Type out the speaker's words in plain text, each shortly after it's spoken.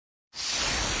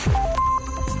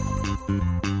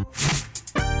Welkom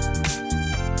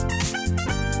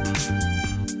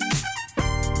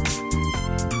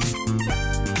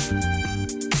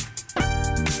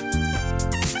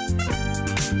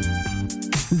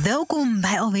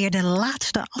bij alweer de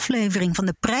laatste aflevering van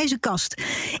de Prijzenkast.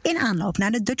 In aanloop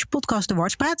naar de Dutch Podcast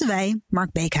Awards praten wij,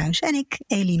 Mark Beekhuis en ik,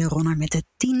 Eline Ronner, met de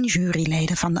 10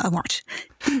 juryleden van de awards.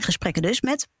 10 gesprekken dus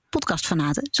met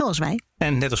podcastfanaten zoals wij.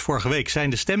 En net als vorige week zijn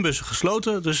de stembussen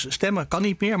gesloten, dus stemmen kan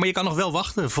niet meer. Maar je kan nog wel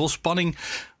wachten, vol spanning,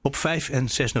 op 5 en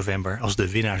 6 november... als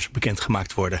de winnaars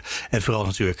bekendgemaakt worden. En vooral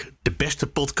natuurlijk de beste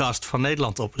podcast van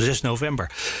Nederland op 6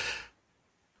 november.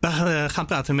 We gaan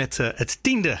praten met het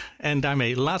 10e en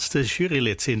daarmee laatste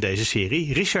jurylid in deze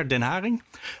serie. Richard Den Haring,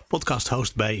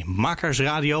 podcasthost bij Makers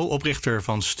Radio, oprichter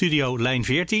van Studio Lijn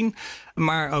 14.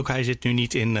 Maar ook hij zit nu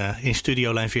niet in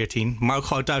Studio Lijn 14, maar ook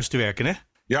gewoon thuis te werken, hè?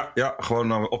 Ja,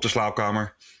 gewoon op de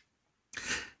slaapkamer.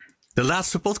 De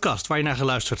laatste podcast waar je naar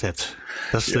geluisterd hebt.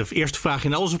 Dat is de eerste vraag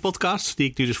in al onze podcasts, die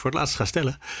ik nu dus voor het laatst ga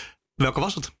stellen. Welke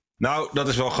was het? Nou, dat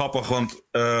is wel grappig, want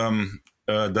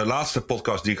de laatste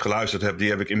podcast die ik geluisterd heb, die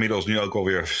heb ik inmiddels nu ook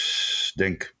alweer,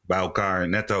 denk bij elkaar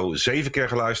netto 7 keer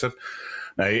geluisterd.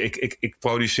 Nee, ik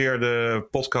produceer de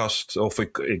podcast, of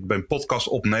ik ben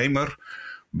podcastopnemer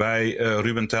bij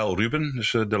Ruben Tijl Ruben,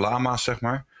 dus de lama's zeg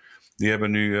maar. Die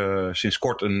hebben nu sinds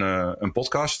kort een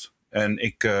podcast. En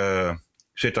ik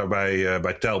zit daar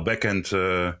bij Tijl Backend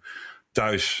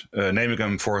thuis, neem ik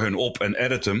hem voor hun op en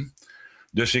edit hem.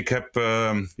 Dus ik heb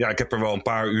er wel een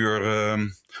paar uur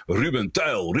Ruben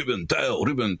Tijl,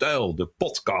 de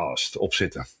podcast op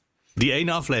zitten. Die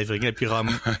ene aflevering heb je al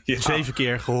 7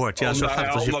 keer gehoord. Ja, zo gaat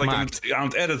het als je het maakt. Ik aan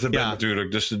het editen ben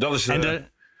natuurlijk. Dus dat is...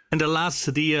 En de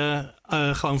laatste die je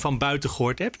gewoon van buiten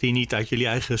gehoord hebt, die niet uit jullie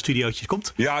eigen studiootje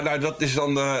komt? Ja, nou, dat is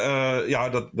dan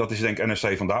dat is denk ik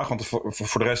NRC Vandaag. Want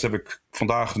voor de rest heb ik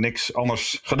vandaag niks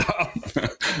anders gedaan.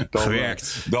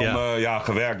 Gewerkt.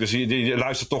 Gewerkt. Dus je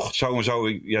luistert toch zo en zo.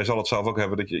 Jij zal het zelf ook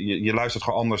hebben. Dat je luistert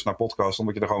gewoon anders naar podcasts.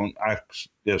 Omdat je er gewoon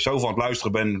eigenlijk zo van het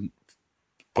luisteren bent.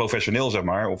 Professioneel, zeg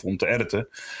maar. Of om te editen.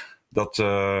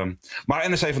 Maar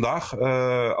NRC Vandaag.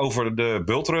 Over de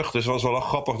Bultrug. Dus het was wel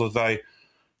grappig dat wij...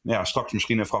 straks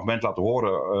misschien een fragment laten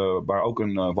horen waar ook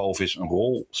een walvis een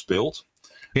rol speelt.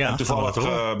 Ja, en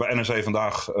toevallig bij NRC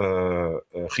Vandaag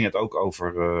ging het ook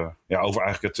over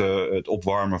eigenlijk het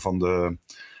opwarmen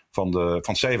van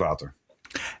het zeewater.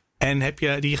 En heb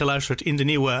je die geluisterd in de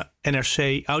nieuwe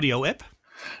NRC Audio app?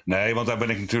 Nee, want daar ben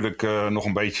ik natuurlijk nog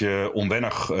een beetje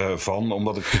onwennig van.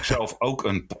 Omdat ik zelf ook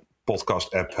een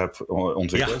podcast app heb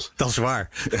ontwikkeld. Ja, dat is waar.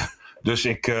 Dus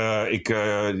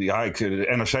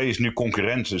NRC is nu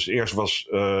concurrent. Dus eerst was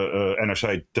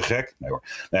NRC te gek. Nee hoor,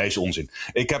 nee, is onzin.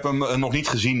 Ik heb hem nog niet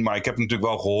gezien, maar ik heb natuurlijk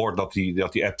wel gehoord dat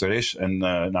die app er is. En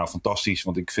fantastisch,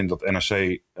 want ik vind dat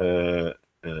NRC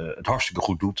het hartstikke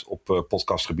goed doet op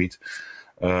podcastgebied.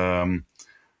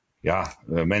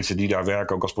 Mensen die daar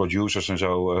werken, ook als producers en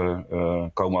zo,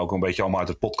 komen ook een beetje allemaal uit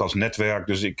het podcastnetwerk.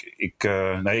 Dus ik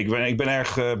ben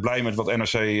erg blij met wat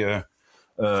NRC...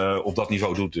 op dat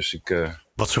niveau doet. Dus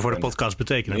wat ze voor de podcast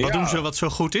betekenen. Ja. Wat doen ze wat zo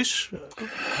goed is?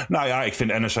 Nou ja, ik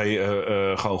vind NRC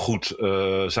gewoon goed.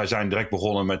 Zij zijn direct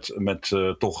begonnen met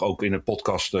toch ook in het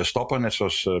podcast stappen. Net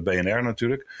zoals BNR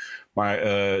natuurlijk. Maar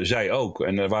zij ook.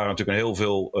 En er waren natuurlijk heel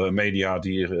veel media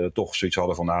die toch zoiets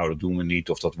hadden van... nou, dat doen we niet.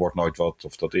 Of dat wordt nooit wat.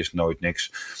 Of dat is nooit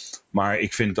niks. Maar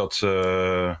ik vind dat...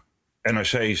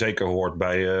 NRC zeker hoort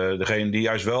bij degene die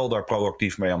juist wel daar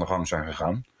proactief mee aan de gang zijn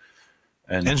gegaan.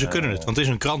 En ze kunnen het, want het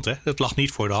is een krant, hè? Het lag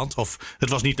niet voor de hand. Of het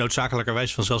was niet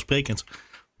noodzakelijkerwijs vanzelfsprekend.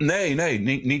 Nee,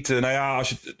 niet. Ze hebben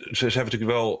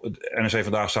natuurlijk wel... NRC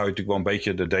Vandaag zou je natuurlijk wel een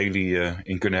beetje de daily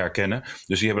in kunnen herkennen.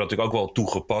 Dus die hebben dat natuurlijk ook wel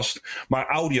toegepast. Maar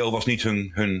audio was niet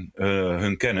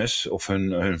hun kennis of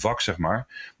hun vak, zeg maar.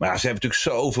 Maar ja, ze hebben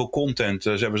natuurlijk zoveel content. Ze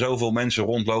hebben zoveel mensen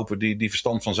rondlopen die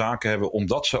verstand van zaken hebben.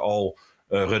 Omdat ze al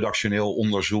redactioneel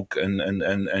onderzoek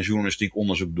en journalistiek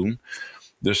onderzoek doen.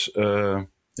 Dus...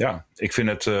 ik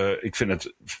vind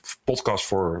het podcast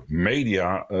voor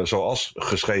media, zoals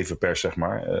geschreven pers, zeg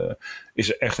maar,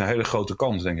 is echt een hele grote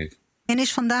kans, denk ik. En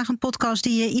is vandaag een podcast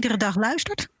die je iedere dag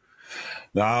luistert?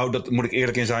 Nou, dat moet ik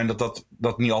eerlijk in zijn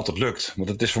dat niet altijd lukt. Want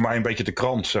het is voor mij een beetje de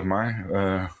krant, zeg maar.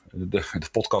 De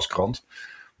podcastkrant.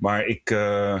 Maar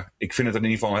ik vind het in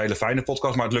ieder geval een hele fijne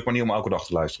podcast. Maar het lukt me niet om elke dag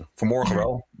te luisteren. Vanmorgen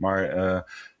wel. Maar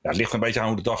het ligt een beetje aan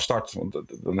hoe de dag start. Want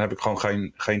dan heb ik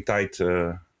gewoon geen tijd...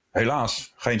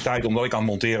 Helaas, geen tijd omdat ik aan het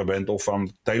monteren ben of aan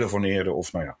het telefoneren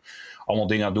of allemaal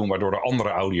dingen aan het doen waardoor er andere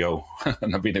audio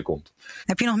naar binnen komt.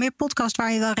 Heb je nog meer podcasts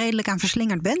waar je wel redelijk aan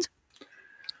verslingerd bent?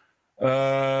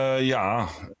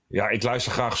 Ja, ik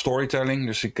luister graag storytelling.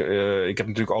 Dus ik heb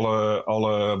natuurlijk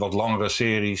alle wat langere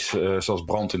series, zoals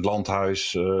Brand in het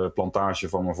Landhuis, Plantage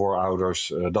van mijn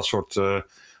voorouders. Dat soort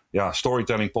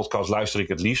storytelling podcasts luister ik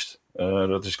het liefst.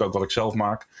 Dat is ook wat ik zelf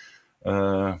maak.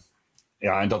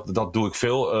 En dat doe ik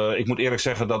veel. Ik moet eerlijk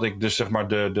zeggen dat ik dus zeg maar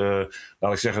de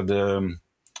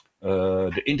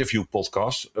interview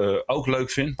podcast ook leuk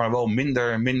vind, maar wel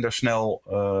minder snel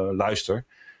luister.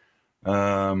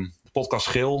 De podcast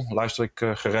Geel luister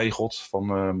ik geregeld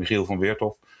van Michiel van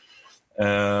Weertop.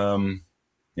 En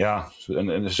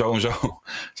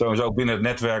sowieso binnen het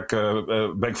netwerk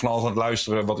ben ik van alles aan het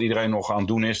luisteren wat iedereen nog aan het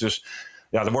doen is. Dus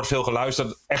ja, er wordt veel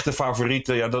geluisterd. Echte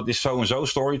favorieten, dat is sowieso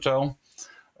Storytel.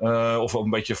 Of een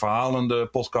beetje verhalende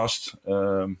podcast.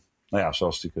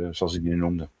 Zoals ik die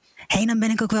noemde. Hey, dan ben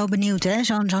ik ook wel benieuwd, hè?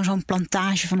 Zo'n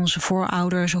plantage van onze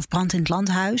voorouders of Brand in het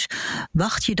Landhuis.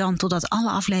 Wacht je dan totdat alle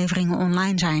afleveringen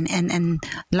online zijn en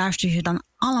luister je dan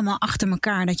allemaal achter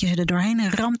elkaar dat je ze er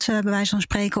doorheen ramt, bij wijze van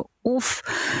spreken? Of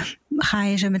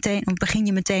begin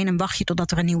je meteen en wacht je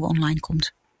totdat er een nieuwe online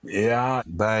komt? Ja,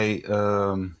 bij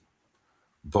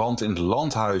Brand in het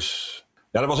Landhuis.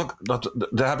 Ja,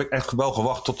 daar heb ik echt wel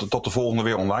gewacht tot de volgende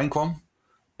weer online kwam.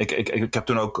 Ik heb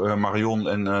toen ook Marion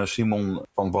en Simon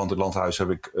van Brand in het Landhuis heb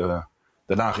ik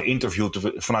daarna geïnterviewd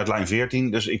vanuit lijn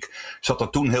 14. Dus ik zat er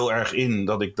toen heel erg in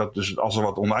dat dus als er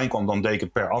wat online kwam, dan deed ik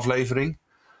het per aflevering.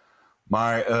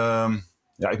 Maar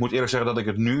ik moet eerlijk zeggen dat ik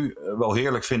het nu wel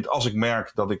heerlijk vind als ik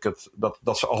merk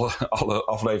dat ze alle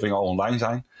afleveringen al online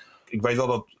zijn. Ik weet wel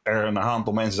dat er een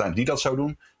aantal mensen zijn die dat zo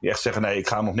doen. Die echt zeggen, nee, ik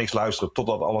ga nog niks luisteren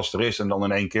totdat alles er is en dan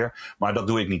in één keer. Maar dat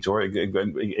doe ik niet hoor.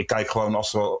 Ik kijk gewoon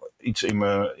als er iets in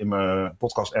mijn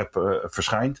podcast-app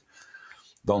verschijnt.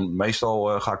 Dan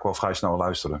meestal ga ik wel vrij snel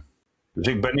luisteren. Dus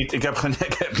ik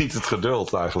heb niet het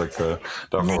geduld eigenlijk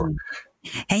daarvoor. Nee.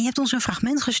 Hey, je hebt ons een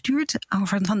fragment gestuurd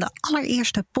van de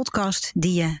allereerste podcast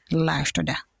die je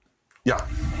luisterde. Ja,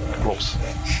 klopt.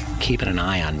 Keeping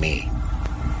an eye on me.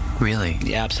 Really?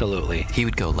 Yeah, absolutely. He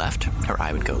would go left, or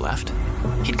I would go left.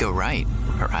 He'd go right,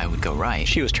 or I would go right.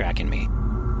 She was tracking me.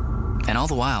 And all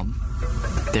the while,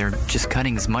 they're just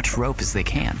cutting as much rope as they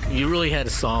can. You really had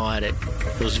to saw at it.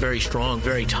 It was very strong,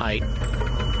 very tight.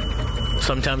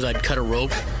 Sometimes I'd cut a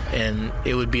rope, and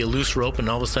it would be a loose rope, and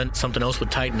all of a sudden something else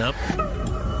would tighten up.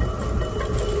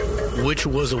 Which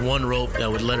was the one rope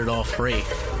that would let it all free?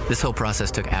 This whole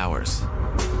process took hours.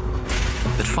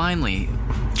 But finally,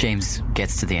 James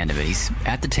gets to the end of it. He's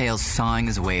at the tail sawing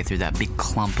his way through that big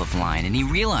clump of line, and he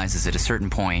realizes at a certain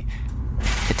point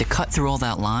that to cut through all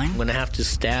that line... I'm going to have to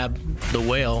stab the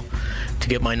whale to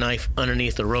get my knife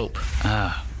underneath the rope.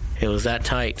 It was that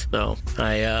tight, though.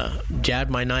 I jabbed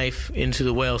my knife into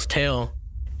the whale's tail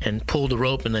and pulled the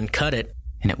rope and then cut it.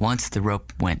 And at once the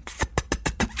rope went...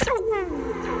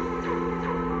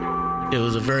 It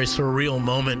was a very surreal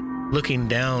moment looking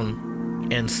down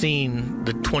and seeing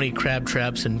the 20 crab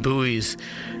traps and buoys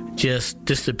just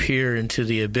disappear into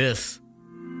the abyss.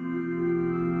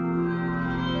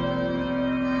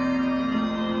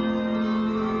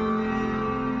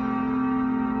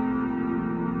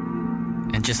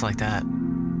 And just like that,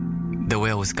 the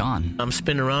whale was gone. I'm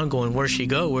spinning around going, where'd she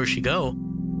go? Where'd she go?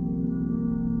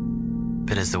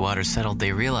 But as the water settled,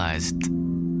 they realized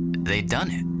they'd done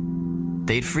it.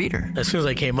 They'd freed her. As soon as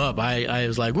I came up, I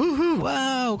was like, woohoo,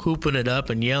 wow, hooping it up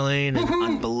and yelling. And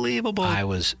Unbelievable. I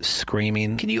was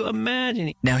screaming. Can you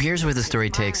imagine? Now here's where the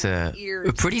story takes a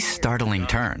pretty startling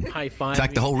turn. In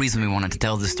fact, the whole reason we wanted to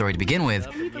tell this story to begin with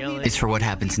is for what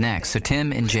happens next. So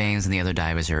Tim and James and the other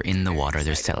divers are in the water.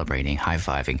 They're celebrating,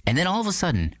 high-fiving. And then all of a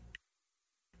sudden,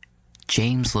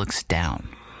 James looks down.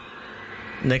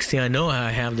 Next thing I know,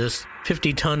 I have this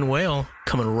 50-ton whale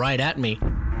coming right at me.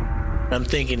 I'm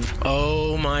thinking,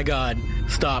 oh my God,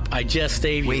 stop, I just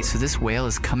saved you. Wait, so this whale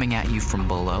is coming at you from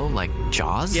below, like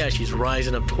Jaws? Yeah, she's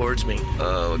rising up towards me.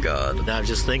 Oh God. And I was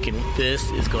just thinking, this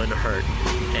is going to hurt.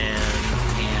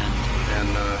 And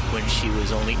when she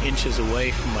was only inches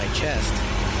away from my chest,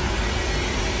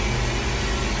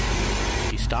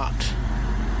 she stopped.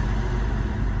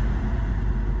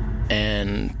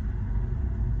 And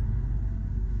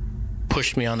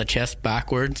pushed me on the chest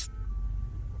backwards.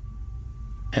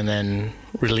 And then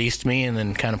released me and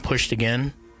then kind of pushed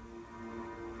again.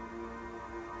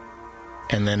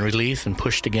 And then released and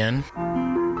pushed again.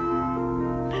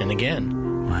 And again.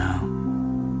 Wow.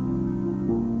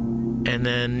 And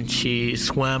then she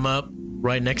swam up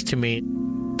right next to me,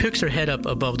 picks her head up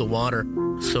above the water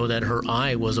so that her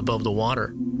eye was above the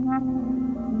water.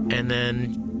 And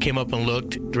then came up and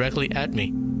looked directly at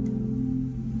me.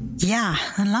 Ja,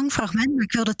 een lang fragment, maar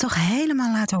ik wilde het toch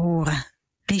helemaal laten horen.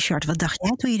 Richard, wat dacht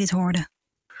jij toen je dit hoorde?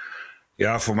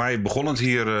 Ja, voor mij begon het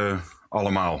hier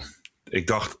allemaal. Ik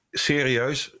dacht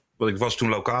serieus, want ik was toen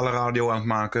lokale radio aan het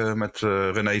maken met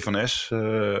René van S.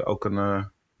 Ook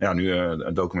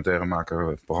een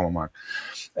documentairemaker, programmamaker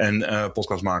en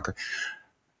podcastmaker.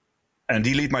 En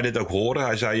die liet mij dit ook horen.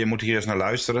 Hij zei, je moet hier eens naar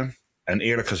luisteren. En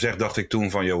eerlijk gezegd dacht ik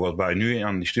toen van, wat wij nu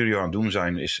aan die studio aan het doen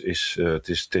zijn,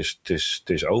 het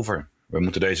is over. We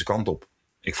moeten deze kant op.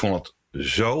 Ik vond het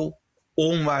zo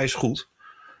onwijs goed.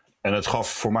 En het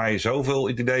gaf voor mij zoveel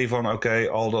het idee van,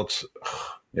 al dat,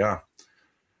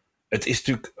 het is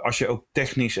natuurlijk, als je ook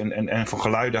technisch en van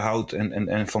geluiden houdt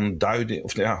en van duiden,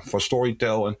 of van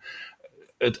storytell. En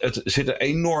het zit een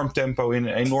enorm tempo in,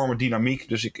 een enorme dynamiek.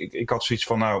 Dus ik had zoiets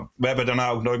van, we hebben daarna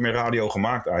ook nooit meer radio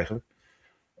gemaakt eigenlijk.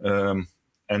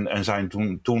 En zijn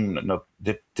toen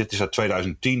dit is uit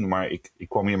 2010, maar ik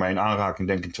kwam hiermee in aanraking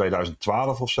denk ik in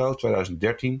 2012 of zo,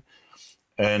 2013.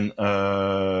 En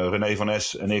René van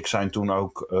S en ik zijn toen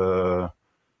ook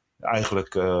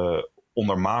eigenlijk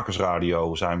onder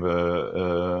Makersradio zijn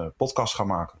we podcast gaan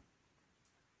maken.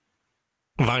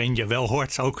 Waarin je wel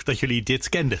hoort ook dat jullie dit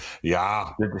kenden.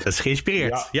 Ja. Dat is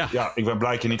geïnspireerd. Ja, ik ben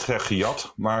blij dat je niet zegt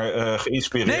gejat, maar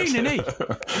geïnspireerd. Nee.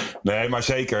 Nee, maar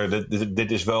zeker.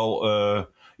 Dit is wel...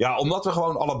 omdat we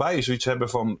gewoon allebei zoiets hebben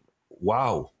van...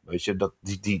 Wauw, weet je, dat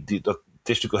het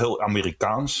is natuurlijk heel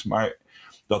Amerikaans, maar...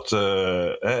 Dat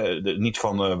niet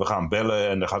van we gaan bellen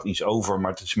en er gaat iets over,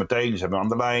 maar het is meteen, ze hebben aan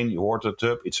de lijn, je hoort het,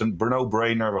 het is een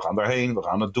no-brainer, we gaan daarheen, we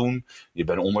gaan het doen. Je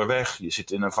bent onderweg, je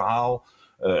zit in een verhaal.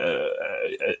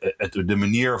 De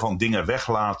manier van dingen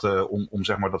weglaten om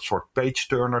zeg maar dat soort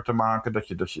page-turner te maken,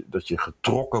 dat je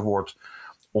getrokken wordt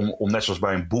om net zoals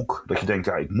bij een boek, dat je denkt,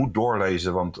 ik moet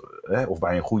doorlezen, want, of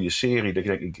bij een goede serie, dat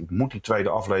je denkt, ik moet die tweede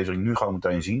aflevering nu gewoon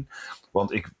meteen zien,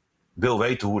 want ik wil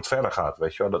weten hoe het verder gaat,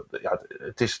 weet je wel.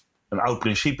 Het is een oud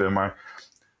principe, maar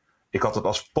ik had het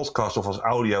als podcast of als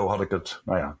audio had ik het,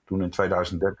 toen in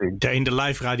 2013. Ja, in de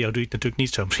live radio doe je het natuurlijk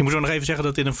niet zo. Misschien moeten we nog even zeggen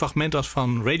dat dit een fragment was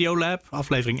van Radiolab,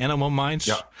 aflevering Animal Minds.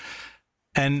 Ja.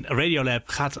 En Radiolab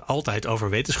gaat altijd over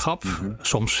wetenschap. Mm-hmm.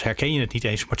 Soms herken je het niet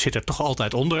eens, maar het zit er toch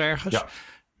altijd onder ergens. Ja.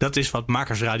 Dat is wat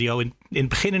Makersradio in het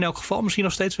begin in elk geval misschien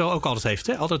nog steeds wel ook altijd heeft.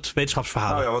 Hè? Altijd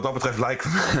wetenschapsverhalen. Nou ja, wat dat betreft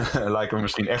lijken we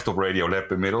misschien echt op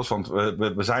Radiolab inmiddels. Want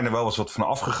we zijn er wel eens wat van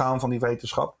afgegaan van die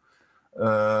wetenschap.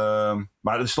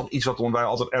 Maar het is toch iets wat wij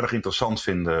altijd erg interessant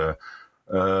vinden.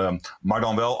 Maar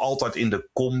dan wel altijd in de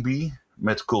combi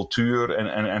met cultuur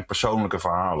en persoonlijke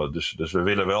verhalen. Dus we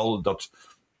willen wel dat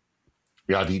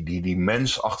die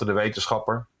mens achter de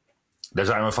wetenschapper, daar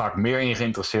zijn we vaak meer in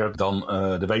geïnteresseerd dan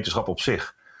de wetenschap op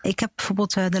zich. Ik heb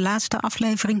bijvoorbeeld de laatste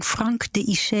aflevering, Frank, de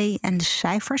IC en de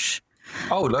cijfers.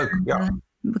 Oh, leuk, ja.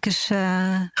 Heb ik eens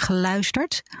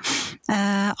geluisterd.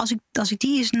 Als ik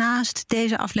die eens naast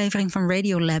deze aflevering van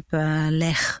Radiolab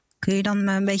leg, kun je dan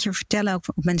een beetje vertellen, ook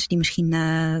mensen die misschien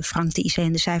Frank, de IC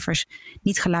en de cijfers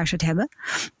niet geluisterd hebben.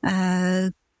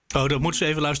 Dan moeten ze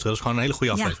even luisteren. Dat is gewoon een hele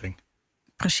goede aflevering. Ja,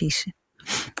 precies.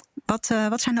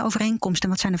 Wat zijn de overeenkomsten en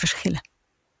wat zijn de verschillen?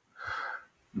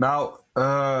 Nou,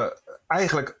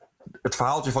 eigenlijk het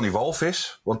verhaaltje van die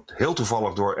walvis, want heel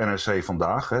toevallig door NRC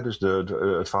Vandaag, hè, dus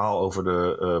het verhaal over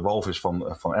de walvis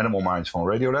van Animal Minds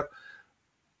van Radiolab.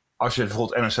 Als je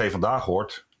bijvoorbeeld NRC Vandaag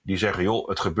hoort, die zeggen,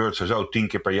 het gebeurt zo 10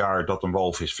 keer per jaar dat een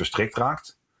walvis verstrikt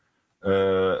raakt.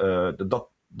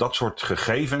 Dat soort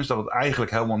gegevens, dat het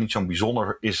eigenlijk helemaal niet zo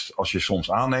bijzonder is als je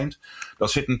soms aanneemt.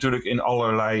 Dat zit natuurlijk in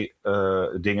allerlei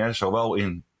dingen, zowel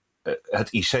in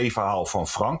het IC-verhaal van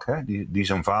Frank, hè, die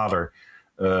zijn vader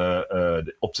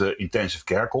op de intensive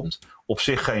care komt. Op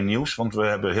zich geen nieuws, want we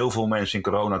hebben heel veel mensen in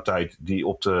coronatijd die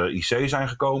op de IC zijn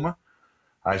gekomen.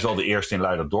 Hij is wel de eerste in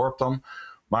Leiderdorp dan.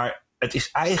 Maar het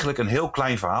is eigenlijk een heel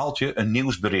klein verhaaltje, een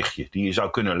nieuwsberichtje, die je zou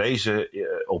kunnen lezen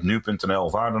op nu.nl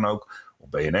of waar dan ook,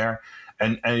 op BNR.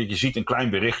 En je ziet een klein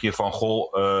berichtje van,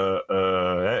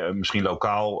 misschien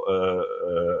lokaal,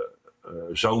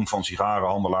 zoon van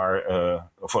sigarenhandelaar,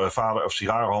 of vader of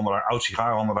sigarenhandelaar, oud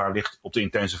sigarenhandelaar ligt op de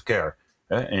intensive care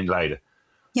in Leiden.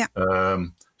 Ja.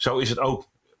 Zo is het ook.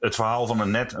 Het verhaal van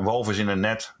een walvis in een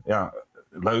net, ja,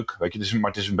 leuk, weet je,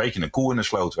 maar het is een beetje een koe in een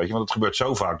sloot, weet je, want het gebeurt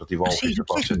zo vaak dat die walvis er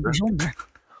vast zitten.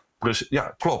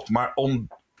 Ja, klopt. Maar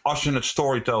als je het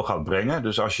storytell gaat brengen,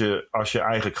 dus als je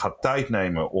eigenlijk gaat tijd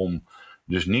nemen om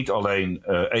dus niet alleen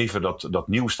even dat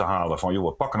nieuws te halen van,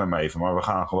 we pakken hem even, maar we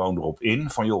gaan gewoon erop in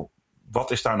van,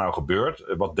 wat is daar nou gebeurd?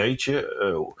 Wat deed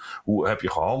je? Hoe heb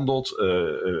je gehandeld?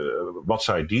 Wat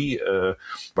zei die?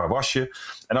 Waar was je?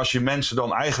 En als je mensen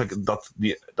dan eigenlijk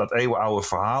dat eeuwenoude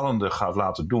verhalende gaat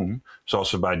laten doen, zoals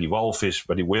ze bij die walvis,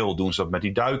 bij die whale doen ze dat met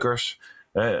die duikers.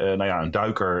 Een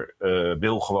duiker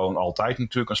wil gewoon altijd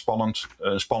natuurlijk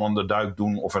een spannende duik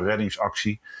doen of een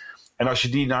reddingsactie. En als je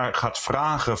die naar gaat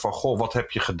vragen van, goh, wat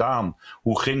heb je gedaan?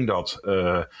 Hoe ging dat? Op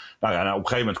een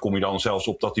gegeven moment kom je dan zelfs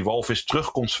op dat die walvis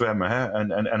terug kon zwemmen. Hè?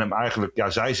 En hem eigenlijk,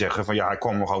 zij zeggen van, hij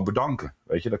kwam hem gewoon bedanken.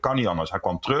 Weet je, dat kan niet anders. Hij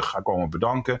kwam terug, hij kwam hem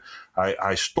bedanken.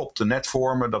 Hij stopte net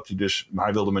voor me,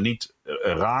 hij wilde me niet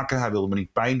raken, hij wilde me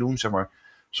niet pijn doen, zeg maar.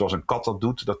 Zoals een kat dat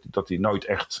doet, dat hij nooit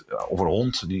echt, of een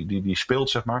hond, die speelt,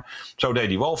 zeg maar. Zo deed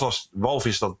die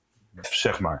walvis dat,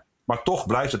 zeg maar. Maar toch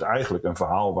blijft het eigenlijk een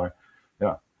verhaal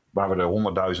waar we er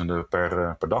honderdduizenden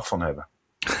per dag van hebben.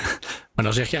 Maar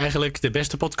dan zeg je eigenlijk, de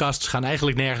beste podcasts gaan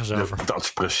eigenlijk nergens over. Dat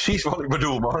is precies wat ik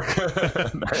bedoel, Mark.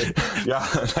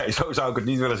 Nee, zo zou ik het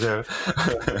niet willen zeggen.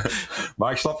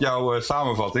 Maar ik snap jouw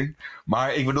samenvatting.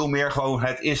 Maar ik bedoel meer gewoon,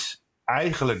 het is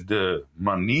eigenlijk de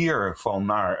manier van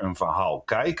naar een verhaal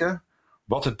kijken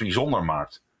wat het bijzonder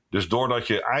maakt. Dus doordat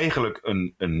je eigenlijk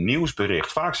een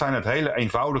nieuwsbericht, vaak zijn het hele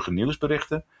eenvoudige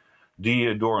nieuwsberichten, die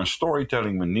je door een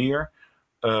storytelling manier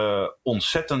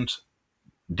ontzettend,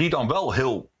 die dan wel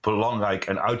heel belangrijk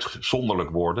en uitzonderlijk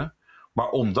worden. Maar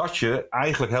omdat je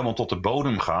eigenlijk helemaal tot de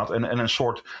bodem gaat en een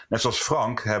soort, net zoals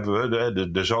Frank hebben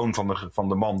we, de zoon van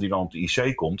de man die dan op de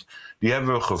IC komt, die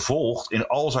hebben we gevolgd in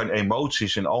al zijn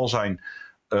emoties, in al zijn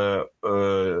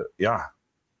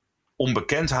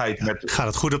onbekendheid. Gaat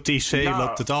het goed op de IC?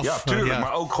 Loopt het af? Ja, tuurlijk.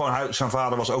 Maar ook gewoon, zijn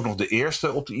vader was ook nog de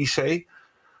eerste op de IC.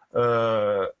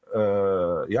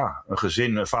 Een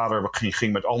gezin, een vader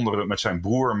ging met zijn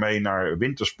broer mee naar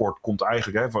wintersport. Komt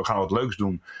eigenlijk, we gaan wat leuks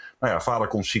doen. Nou ja, vader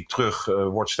komt ziek terug,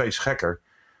 wordt steeds gekker.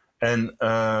 En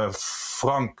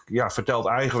Frank vertelt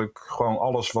eigenlijk gewoon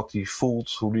alles wat hij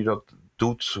voelt, hoe hij dat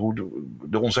doet,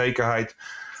 de onzekerheid.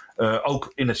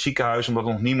 Ook in het ziekenhuis, omdat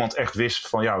nog niemand echt wist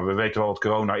van, we weten wel wat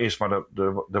corona is, maar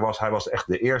hij was echt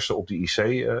de eerste op de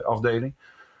IC-afdeling.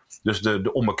 Dus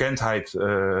de onbekendheid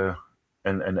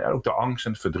en ook de angst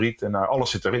en het verdriet en alles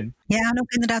zit erin. Ja, en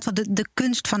ook inderdaad de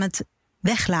kunst van het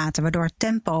weglaten, waardoor het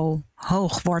tempo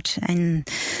hoog wordt. En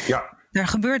er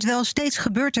gebeurt steeds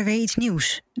weer iets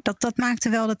nieuws. Dat maakte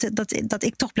wel dat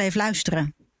ik toch bleef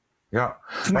luisteren. Ja,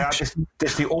 het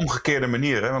is die omgekeerde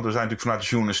manier. Hè? Want we zijn natuurlijk vanuit de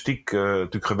journalistiek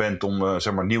natuurlijk gewend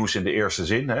om nieuws in de eerste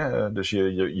zin. Hè? Dus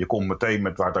je komt meteen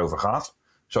met waar het over gaat.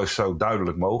 Zo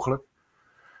duidelijk mogelijk.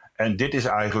 En dit is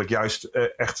eigenlijk juist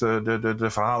echt de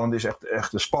verhalen is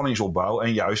echt de spanningsopbouw.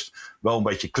 En juist wel een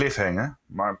beetje cliffhangen.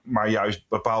 Maar juist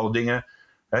bepaalde dingen.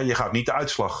 Hè, je gaat niet de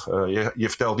uitslag. Je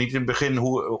vertelt niet in het begin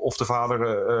of de vader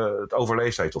het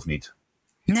overleefd heeft of niet.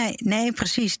 Nee,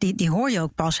 precies. Die hoor je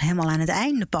ook pas helemaal aan het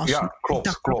einde pas. Ja,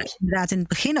 klopt. Inderdaad in het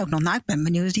begin ook nog. Ik ben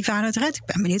benieuwd of die vader het redt. Ik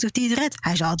ben benieuwd of die het redt.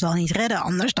 Hij zal het wel niet redden,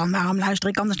 anders dan waarom luister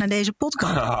ik anders naar deze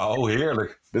podcast? Oh,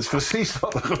 heerlijk. Dit is precies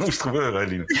wat er moest gebeuren,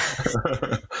 Eline.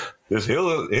 Dus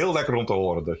heel, heel lekker om te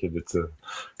horen dat je dit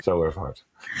zo ervaart.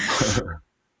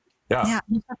 Ja.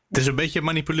 Het is een beetje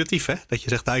manipulatief, hè? Dat je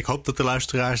zegt, ik hoop dat de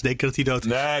luisteraars denken dat hij dood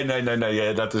is.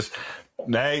 Nee, dat is...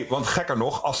 Nee, want gekker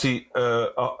nog,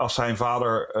 als zijn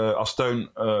vader, als Teun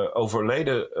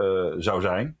overleden zou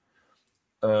zijn,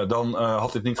 dan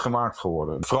had dit niet gemaakt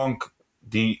geworden. Frank,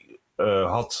 die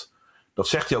had, dat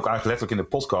zegt hij ook eigenlijk letterlijk in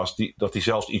de podcast, dat hij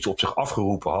zelfs iets op zich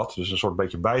afgeroepen had, dus een soort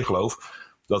beetje bijgeloof,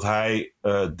 dat hij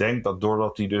denkt dat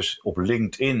doordat hij dus op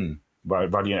LinkedIn, waar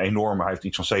hij hij heeft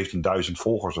iets van 17.000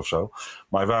 volgers of zo,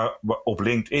 maar op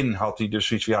LinkedIn had hij dus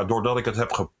zoiets van, doordat ik het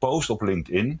heb gepost op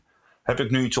LinkedIn, heb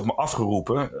ik nu iets op me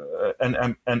afgeroepen.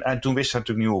 En toen wist hij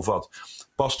natuurlijk niet hoe of wat.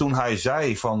 Pas toen hij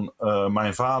zei van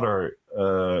mijn vader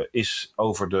is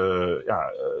over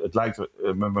het lijkt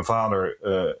met mijn vader...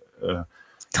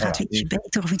 het gaat iets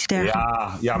beter of iets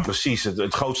dergelijks. Ja, precies.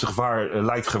 Het grootste gevaar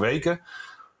lijkt geweken.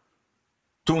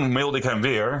 Toen mailde ik hem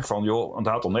weer van, want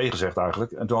hij had al nee gezegd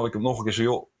eigenlijk. En toen had ik hem nog een keer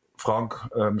zo, Frank,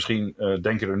 misschien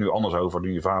denk je er nu anders over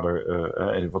nu je vader...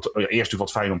 eerst natuurlijk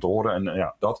wat fijn om te horen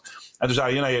en dat. En toen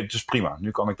zei je, nee, het is prima,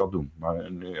 nu kan ik dat doen.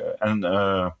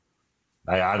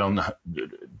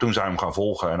 Toen zijn we hem gaan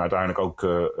volgen. En uiteindelijk ook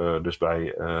dus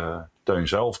bij Teun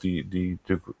zelf, die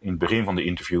natuurlijk in het begin van de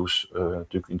interviews...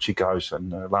 natuurlijk in het ziekenhuis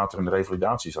en later in de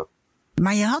revalidatie zat.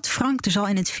 Maar je had Frank dus al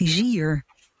in het vizier,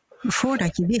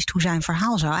 voordat je wist hoe zijn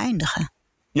verhaal zou eindigen.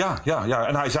 Ja.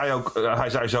 En hij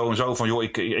zei zo en zo van,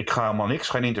 ik ga helemaal niks,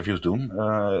 geen interviews doen.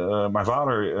 Mijn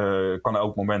vader kan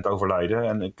elk moment overlijden.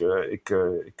 En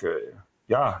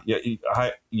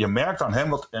je merkt aan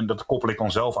hem, en dat koppel ik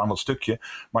dan zelf aan dat stukje,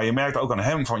 maar je merkt ook aan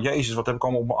hem van, Jezus, wat heb ik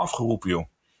allemaal op me afgeroepen, joh.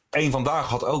 Eén Vandaag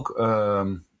had ook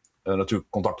natuurlijk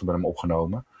contacten met hem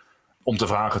opgenomen. om te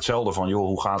vragen hetzelfde van, joh,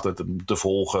 hoe gaat het te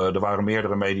volgen? Er waren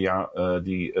meerdere media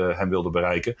die hem wilden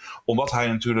bereiken. Omdat hij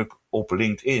natuurlijk op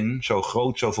LinkedIn zo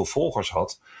groot, zoveel volgers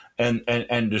had.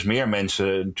 En dus meer mensen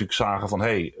natuurlijk zagen van,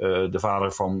 de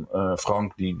vader van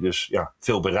Frank, die dus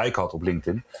veel bereik had op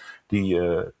LinkedIn.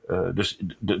 Dus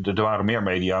er waren meer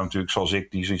media natuurlijk, zoals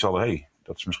ik, die zoiets hadden,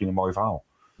 dat is misschien een mooi verhaal.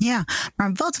 Ja,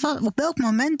 maar op welk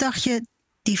moment dacht je,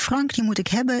 die Frank, die moet ik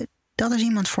hebben, dat is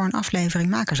iemand voor een aflevering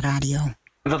Makersradio?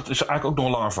 Dat is eigenlijk ook nog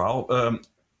een langer verhaal.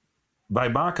 Wij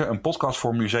maken een podcast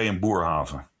voor Museum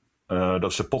Boerhaven.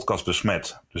 Dat is de podcast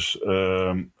Besmet. Dus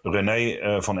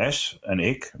René van S en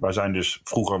ik, wij zijn dus,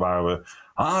 vroeger waren we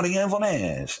Harry en van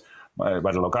S. Bij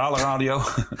de lokale radio.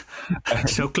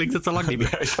 Zo klinkt het al lang niet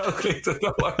meer. Nee, zo klinkt het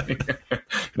al lang niet meer.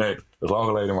 Nee, dat is lang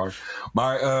geleden, Mark.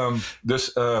 Maar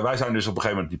wij zijn dus op een gegeven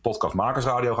moment die podcast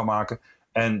Makersradio gaan maken.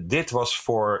 En dit was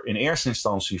in eerste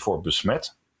instantie voor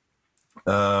Besmet.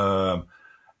 De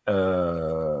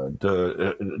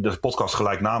podcast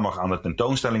gelijknamig aan de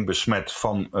tentoonstelling Besmet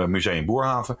van Museum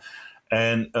Boerhaven.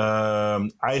 En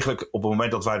eigenlijk op het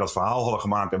moment dat wij dat verhaal hadden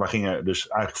gemaakt, en wij gingen dus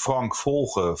eigenlijk Frank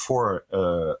volgen voor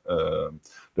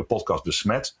de podcast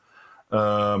Besmet.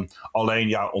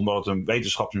 Alleen omdat het een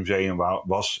wetenschapsmuseum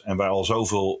was en wij al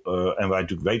zoveel en wij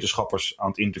natuurlijk wetenschappers aan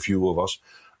het interviewen was,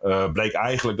 bleek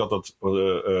eigenlijk dat het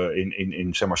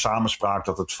in zeg maar samenspraak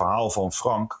dat het verhaal van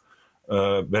Frank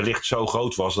wellicht zo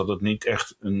groot was dat het niet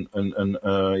echt een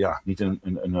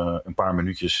paar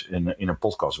minuutjes in een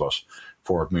podcast was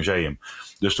voor het museum.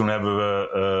 Dus toen hebben we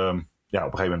op een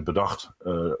gegeven moment bedacht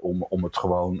om het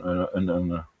gewoon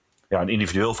een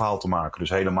individueel verhaal te maken. Dus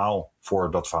helemaal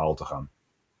voor dat verhaal te gaan.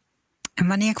 En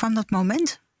wanneer kwam dat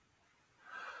moment?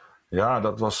 Ja,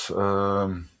 dat was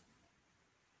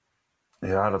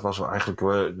eigenlijk.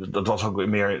 Dat was ook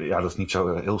meer. Ja, dat is niet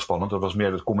zo heel spannend. Dat was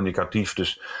meer het communicatief.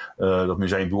 Dus dat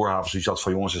Museum Boerhaven zoiets had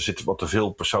van, jongens, er zit wat te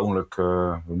veel persoonlijk.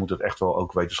 We moeten het echt wel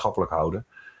ook wetenschappelijk houden.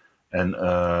 En toen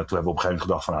hebben we op een gegeven moment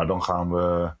gedacht van, dan gaan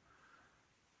we.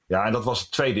 Ja, en dat was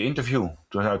het tweede interview.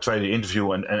 Toen het tweede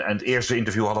interview en het eerste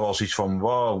interview hadden we al zoiets van,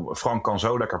 wow, Frank kan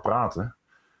zo lekker praten.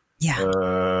 Ja.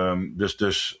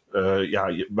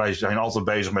 Wij zijn altijd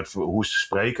bezig met hoe is de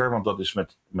spreker. Want dat is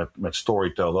met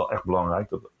storytell wel echt belangrijk.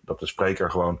 Dat de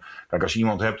spreker gewoon. Kijk, als je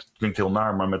iemand hebt, het klinkt heel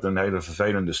naar, maar met een hele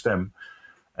vervelende stem.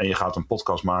 En je gaat een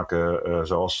podcast maken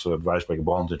zoals wij spreken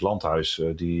Brand in het Landhuis.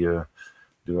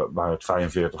 Waar het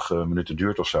 45 minuten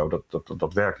duurt of zo.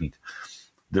 Dat werkt niet.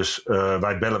 Dus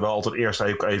wij bellen wel altijd eerst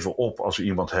even op als we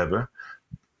iemand hebben.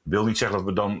 Wil niet zeggen dat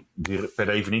we dan per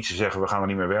definitie zeggen we gaan er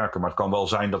niet meer werken. Maar het kan wel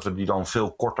zijn dat we die dan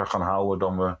veel korter gaan houden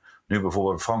dan we nu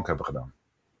bijvoorbeeld Frank hebben gedaan.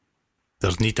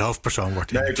 Dat het niet de hoofdpersoon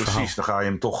wordt in nee, het precies. verhaal. Dan ga je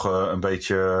hem toch een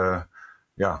beetje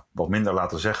wat minder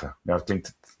laten zeggen. Ja, dat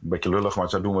klinkt een beetje lullig, maar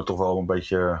zo doen we toch wel een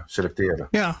beetje selecteren.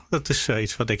 Ja, dat is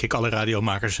iets wat denk ik alle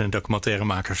radiomakers en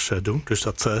documentairemakers doen. Dus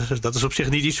dat is op zich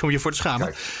niet iets om je voor te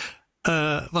schamen.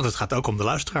 Want het gaat ook om de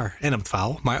luisteraar en om het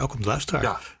verhaal, maar ook om de luisteraar.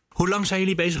 Ja. Hoe lang zijn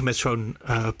jullie bezig met zo'n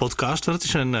podcast? Want het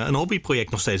is een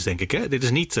hobbyproject nog steeds, denk ik. Hè? Dit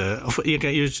is niet.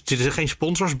 Er zitten geen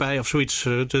sponsors bij of zoiets.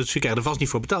 Dus je krijgt er vast niet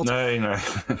voor betaald. Nee.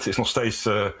 Het is nog steeds.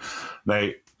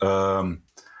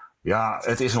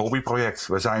 Het is een hobbyproject.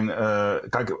 We zijn.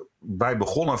 Kijk, wij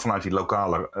begonnen vanuit die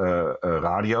lokale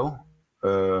radio.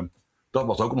 Dat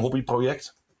was ook een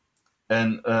hobbyproject.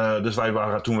 En dus wij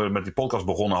waren, toen we met die podcast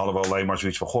begonnen, hadden we alleen maar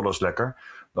zoiets van, goh, dat is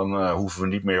lekker. Dan hoeven we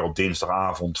niet meer op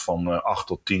dinsdagavond van 8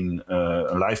 tot 10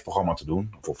 een live programma te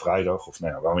doen. Of op vrijdag, of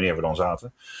wanneer we dan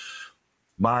zaten.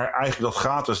 Maar eigenlijk dat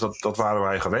gratis, dat waren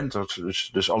wij gewend.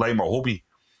 Dus alleen maar hobby.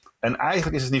 En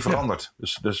eigenlijk is het niet veranderd.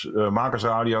 Ja. Dus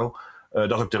Makersradio,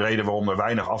 dat is ook de reden waarom er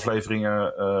weinig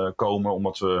afleveringen komen.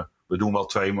 Omdat we doen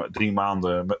wel 2-3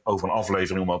 maanden over een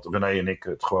aflevering. Omdat René en ik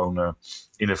het gewoon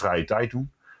in de vrije tijd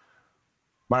doen.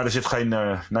 Maar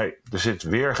er zit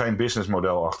weer geen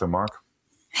businessmodel achter, Mark.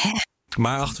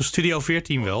 Maar achter Studio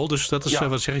 14 wel. Dus dat is,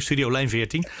 wat zeg ik, Studio Lijn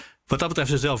 14. Wat dat betreft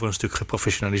is het zelf wel een stuk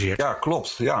geprofessionaliseerd. Ja,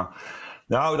 klopt. Ja.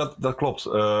 Nou, dat klopt.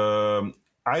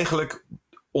 Eigenlijk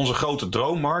onze grote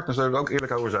droom, Mark, daar zullen we ook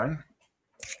eerlijk over zijn.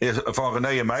 Is van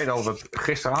René en mij, daar hadden we het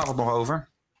gisteravond nog over.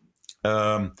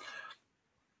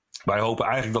 Wij hopen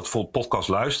eigenlijk dat voor podcast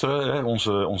luisteren,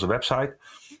 onze website,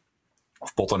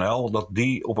 of .nl, dat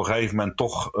die op een gegeven moment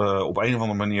toch op een of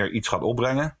andere manier iets gaat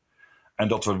opbrengen. En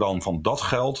dat we dan van dat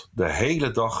geld de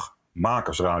hele dag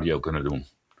Makersradio kunnen doen.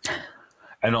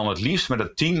 En dan het liefst met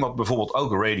een team wat bijvoorbeeld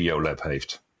ook Radiolab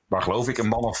heeft. Waar geloof ik een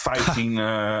man of 15,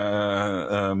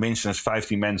 minstens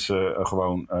 15 mensen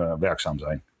gewoon werkzaam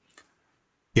zijn.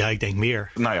 Ja, ik denk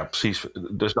meer. Nou ja, precies.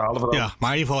 Dus daar halen we dan. Ja,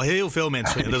 maar in ieder geval heel veel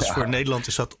mensen. En dat is voor Nederland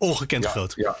is dat ongekend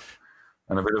groot. Ja.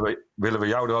 En dan willen we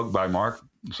jou er ook bij, Mark.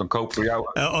 Dus dan kopen we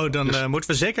jou... dan moeten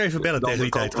we zeker even bellen tegen die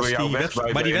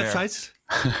tijd. Maar die website...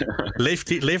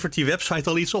 levert die website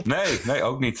al iets op? Nee,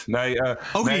 ook niet.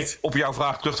 Niet. Op jouw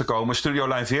vraag terug te komen. Studio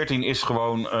Lijn 14 is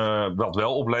gewoon wat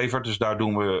wel oplevert. Dus daar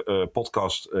doen we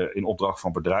podcast in opdracht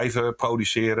van bedrijven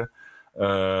produceren.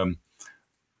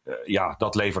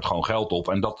 Dat levert gewoon geld op.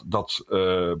 En dat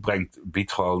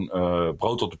biedt gewoon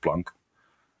brood op de plank.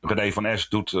 René van Es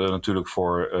doet natuurlijk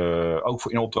ook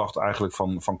voor in opdracht eigenlijk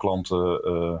van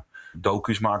klanten...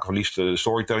 docu's maken, van liefst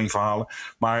storytelling verhalen.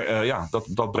 Maar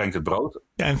dat brengt het brood.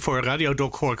 Ja, en voor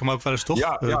Radiodoc hoor ik hem ook wel eens, toch?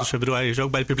 Ja. Dus hij is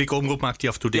ook bij de publieke omroep, maakt hij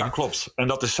af en toe dingen. Ja, klopt. En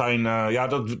dat is zijn...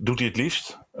 dat doet hij het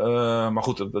liefst. Maar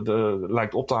goed, het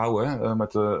lijkt op te houden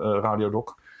met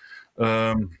Radiodoc.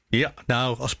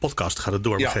 Als podcast gaat het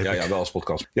door. Ja, wel als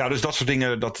podcast. Ja, dus dat soort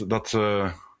dingen, dat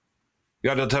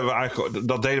hebben we eigenlijk...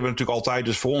 Dat deden we natuurlijk altijd,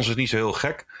 dus voor ons is het niet zo heel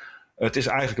gek. Het is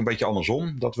eigenlijk een beetje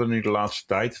andersom. Dat we nu de laatste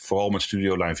tijd, vooral met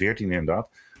Studio Lijn 14 inderdaad...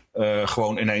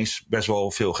 gewoon ineens best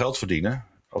wel veel geld verdienen,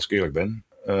 als ik eerlijk ben.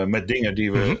 Met dingen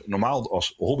die we normaal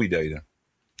als hobby deden.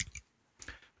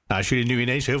 Nou, als jullie nu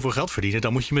ineens heel veel geld verdienen...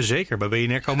 dan moet je me zeker bij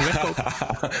BNR komen wegkopen.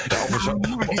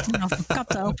 Mark is een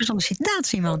verkapte open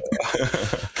sollicitatie, man.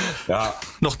 Ja.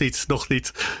 Nog niet.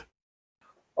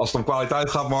 Als het om kwaliteit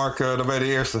gaat, Mark, dan ben je de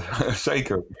eerste.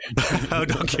 Zeker.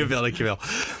 Dankjewel.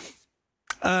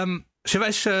 Zullen wij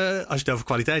eens, als je het over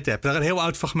kwaliteit hebt... naar een heel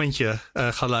oud fragmentje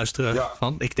gaan luisteren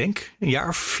van, ik denk, een jaar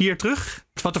of 4 terug.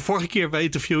 Wat de vorige keer, wij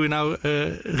interviewen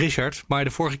Richard... maar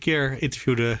de vorige keer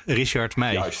interviewde Richard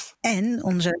mij. Juist. En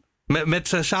onze...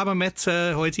 Samen met,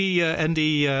 hoe heet die?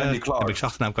 Andy Clark. Heb ik zijn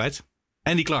achternaam kwijt.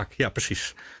 Andy Clark, ja,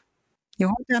 precies. Je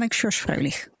hoort eigenlijk Sjors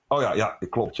Freulich. Oh ja,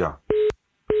 klopt, ja.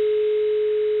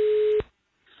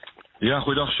 Ja,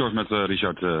 goeiedag, Sjors met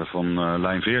Richard van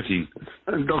Lijn 14.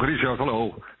 Dag Richard,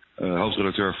 hallo.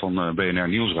 Hoofdredacteur van BNR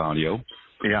Nieuwsradio.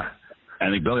 Ja.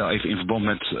 En ik bel jou even in verband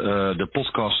met de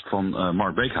podcast van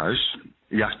Mark Beekhuis.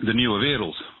 Ja, De Nieuwe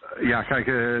Wereld. Ja, kijk,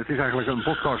 het is eigenlijk een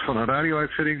podcast van een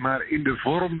radio-uitzending, maar in de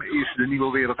vorm is De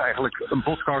Nieuwe Wereld eigenlijk een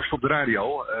podcast op de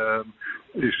radio.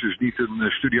 Het is dus niet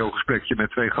een studiogesprekje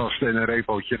met 2 gasten en een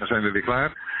repootje en dan zijn we weer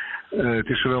klaar. Het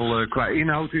is zowel qua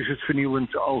inhoud is het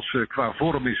vernieuwend als qua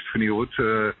vorm is het vernieuwend.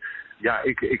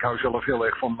 Ik hou zelf heel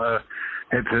erg van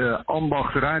het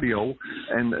ambacht radio.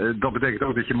 En dat betekent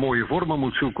ook dat je mooie vormen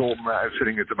moet zoeken om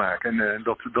uitzendingen te maken. En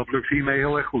dat lukt hiermee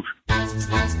heel erg goed.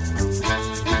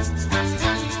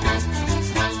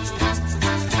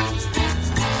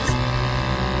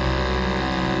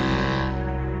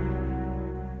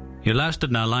 Je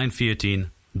luistert naar Lijn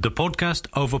 14, de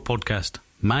podcast over podcast.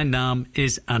 Mijn naam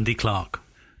is Andy Clark.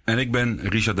 En ik ben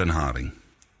Richard Den Haring.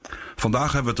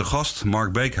 Vandaag hebben we te gast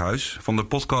Mark Beekhuis van de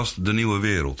podcast De Nieuwe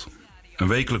Wereld. Een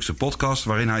wekelijkse podcast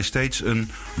waarin hij steeds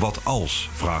een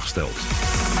wat-als-vraag stelt.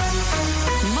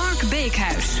 Mark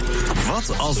Beekhuis.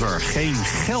 Wat als er geen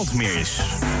geld meer is?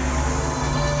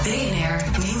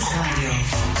 BNR Nieuwsradio.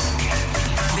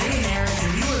 BNR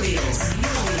De Nieuwe Wereld.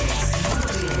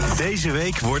 Deze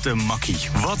week wordt een makkie.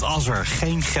 Wat als er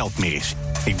geen geld meer is?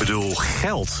 Ik bedoel,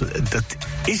 geld, dat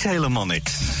is helemaal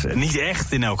niks. Niet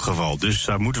echt in elk geval, dus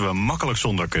daar moeten we makkelijk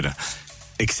zonder kunnen.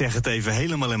 Ik zeg het even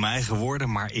helemaal in mijn eigen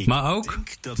woorden, maar ook,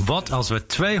 wat als we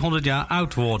 200 jaar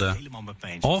oud worden?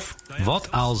 Of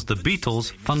wat als de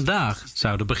Beatles vandaag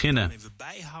zouden beginnen?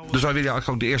 Dus wij willen eigenlijk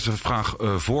ook de eerste vraag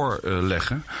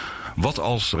voorleggen. Wat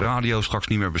als radio straks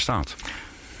niet meer bestaat?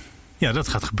 Ja, dat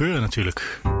gaat gebeuren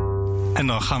natuurlijk. En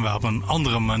dan gaan we op een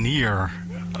andere manier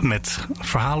met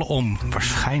verhalen om.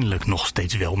 Waarschijnlijk nog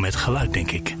steeds wel met geluid,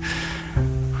 denk ik.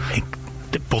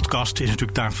 De podcast is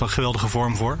natuurlijk daar een geweldige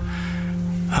vorm voor.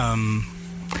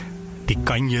 Die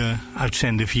kan je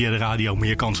uitzenden via de radio, maar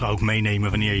je kan ze ook meenemen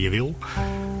wanneer je wil.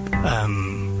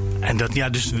 En dat, ja,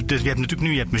 dus je hebt natuurlijk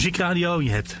nu, je hebt muziekradio, je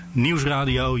hebt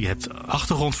nieuwsradio, je hebt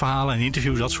achtergrondverhalen en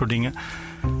interviews, dat soort dingen.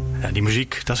 Ja, die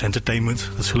muziek, dat is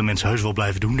entertainment. Dat zullen mensen heus wel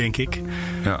blijven doen, denk ik.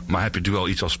 Ja, maar heb je natuurlijk wel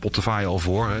iets als Spotify al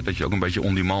voor, hè? Dat je ook een beetje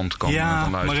on-demand kan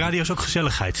luisteren? Ja, maar radio is ook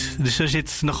gezelligheid. Dus er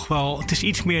zit nog wel, het is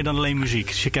iets meer dan alleen muziek.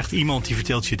 Dus je krijgt iemand die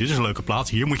vertelt je, dit is een leuke plaat,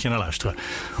 hier moet je naar luisteren.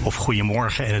 Of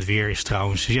goedemorgen en het weer is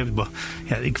trouwens. Dus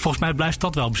volgens mij blijft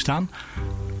dat wel bestaan.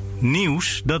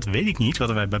 Nieuws, dat weet ik niet,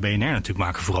 wat wij bij BNR natuurlijk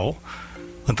maken vooral.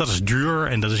 Want dat is duur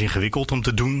en dat is ingewikkeld om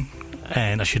te doen.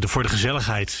 En als je voor de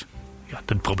gezelligheid, ja,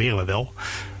 dat proberen we wel.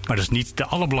 Maar dat is niet de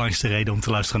allerbelangrijkste reden om te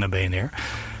luisteren naar BNR.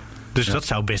 Dus dat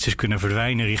zou best eens kunnen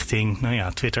verdwijnen richting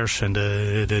Twitters en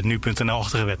de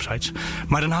nu.nl-achtige websites.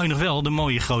 Maar dan hou je nog wel de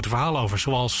mooie grote verhalen over.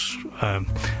 Zoals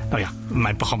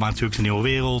mijn programma natuurlijk De Nieuwe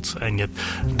Wereld. En je hebt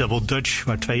Double Dutch,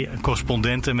 waar 2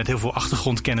 correspondenten met heel veel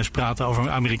achtergrondkennis praten over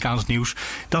Amerikaans nieuws.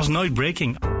 Dat is nooit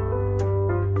breaking.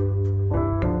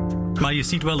 Maar je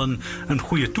ziet wel een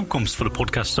goede toekomst voor de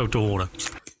podcast, zo te horen.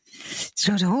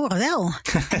 Zo te horen wel.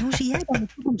 En hoe zie jij dan de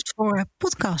toekomst voor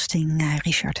podcasting,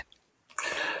 Richard?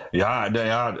 Ja,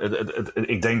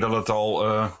 ik denk dat het al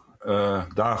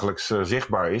dagelijks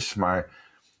zichtbaar is. Maar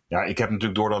ja, ik heb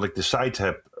natuurlijk, doordat ik de site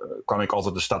heb, kan ik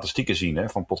altijd de statistieken zien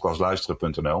van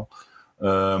podcastluisteren.nl.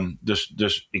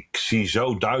 Dus ik zie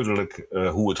zo duidelijk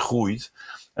hoe het groeit.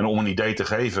 En om een idee te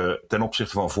geven, ten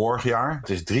opzichte van vorig jaar, het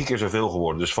is 3 keer zoveel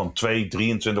geworden. Dus van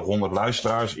 2300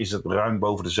 luisteraars is het ruim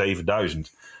boven de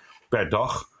 7000 per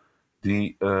dag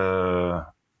die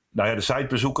de site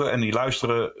bezoeken en die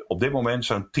luisteren op dit moment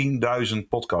zo'n 10.000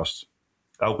 podcasts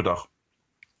elke dag.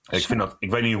 Ik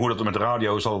weet niet hoe dat met de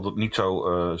radio zal het niet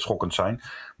zo schokkend zijn,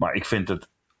 maar ik vind het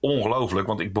ongelooflijk,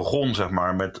 want ik begon zeg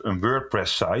maar met een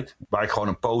WordPress site waar ik gewoon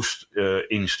een post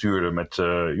instuurde met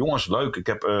jongens, leuk, ik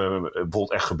heb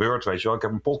bijvoorbeeld Echt Gebeurd, weet je wel, ik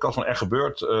heb een podcast van Echt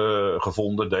Gebeurd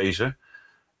gevonden, deze.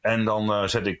 En dan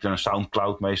zet ik een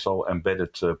SoundCloud meestal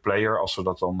embedded player, als we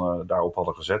dat dan daarop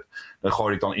hadden gezet. Dan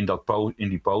gooi ik dan in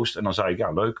die post en dan zei ik,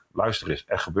 ja leuk, luister eens,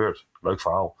 Echt Gebeurd, leuk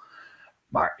verhaal.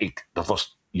 Maar dat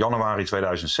was januari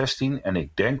 2016 en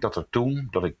ik denk dat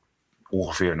ik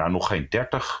ongeveer nog geen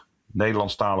 30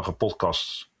 Nederlandstalige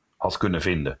podcasts had kunnen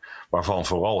vinden. Waarvan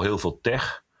vooral heel veel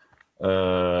tech.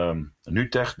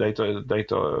 NuTech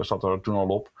zat er toen al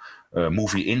op.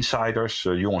 Movie Insiders.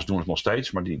 Jongens doen het nog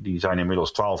steeds. Maar die zijn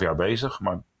inmiddels 12 jaar bezig.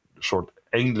 Maar een soort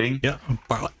eenling. Ja, een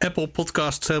paar Apple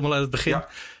podcasts helemaal uit het begin. Ja.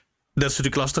 Dat is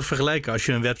natuurlijk lastig vergelijken. Als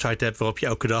je een website hebt waarop je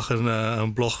elke dag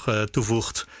een blog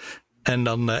toevoegt. En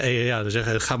dan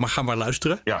zeggen, ga maar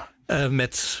luisteren. Ja.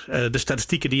 Met de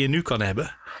statistieken die je nu kan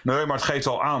hebben. Nee, maar het geeft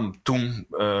al aan toen,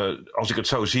 als ik het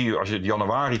zo zie, als je het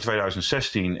januari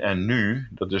 2016 en nu,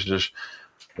 dat is dus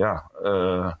 4,5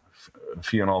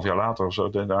 jaar later of zo,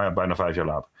 bijna 5 jaar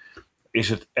later, is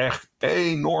het echt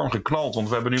enorm geknald. Want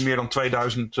we hebben nu meer dan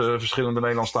 2000 verschillende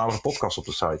Nederlandstalige podcasts op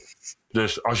de site.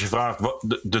 Dus als je vraagt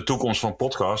de toekomst van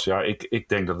podcasts, ja, ik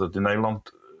denk dat het in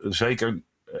Nederland zeker.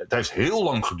 Het heeft heel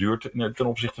lang geduurd ten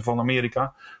opzichte van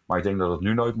Amerika. Maar ik denk dat het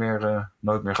nu nooit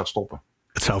meer gaat stoppen.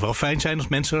 Het zou wel fijn zijn als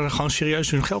mensen er gewoon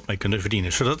serieus hun geld mee kunnen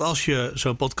verdienen. Zodat als je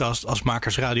zo'n podcast als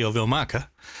Makersradio wil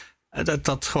maken,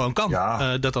 dat gewoon kan.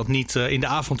 Ja. Dat niet in de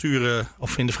avonduren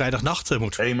of in de vrijdagnacht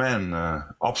moet.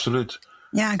 Amen, absoluut.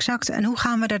 Ja, exact. En hoe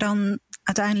gaan we er dan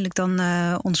uiteindelijk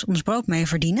ons brood mee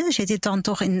verdienen? Zit dit dan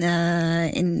toch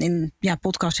in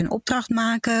podcast in opdracht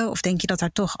maken? Of denk je dat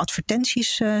daar toch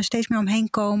advertenties steeds meer omheen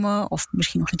komen? Of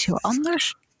misschien nog iets heel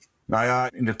anders? Nou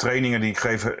ja, in de trainingen die ik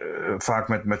geef,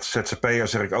 vaak met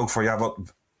ZZP'ers zeg ik ook van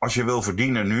als je wil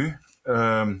verdienen nu,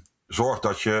 zorg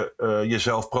dat je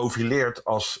jezelf profileert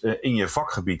als in je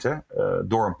vakgebied,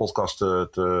 door een podcast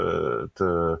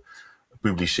te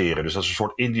publiceren. Dus dat is een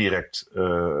soort indirect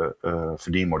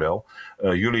verdienmodel.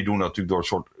 Jullie doen dat natuurlijk door een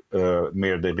soort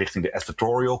meer richting de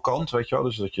editorial kant, weet je wel.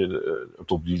 Dus dat je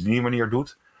het op die manier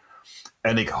doet.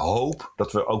 En ik hoop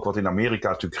dat we ook, wat in Amerika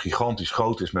natuurlijk gigantisch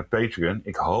groot is met Patreon.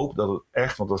 Ik hoop dat het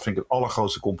echt, want dat vind ik het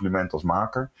allergrootste compliment als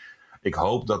maker. Ik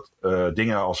hoop dat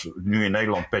dingen als nu in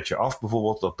Nederland Petje Af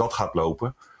bijvoorbeeld, dat gaat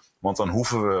lopen. Want dan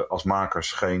hoeven we als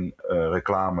makers geen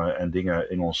reclame en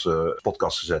dingen in onze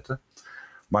podcast te zetten.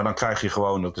 Maar dan krijg je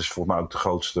gewoon, dat is volgens mij ook het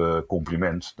grootste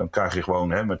compliment. Dan krijg je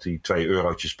gewoon met die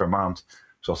 €2 per maand,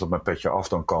 zoals dat met Petje Af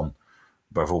dan kan,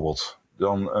 bijvoorbeeld.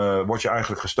 Dan word je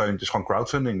eigenlijk gesteund. Het is gewoon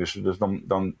crowdfunding. Dus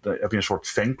dan heb je een soort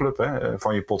fanclub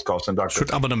van je podcast. En daar een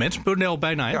soort abonnementsmodel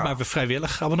bijna, ja. Maar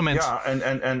vrijwillig abonnement. Ja,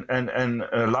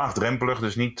 en laagdrempelig.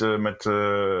 Dus niet met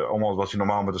allemaal wat je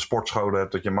normaal met de sportscholen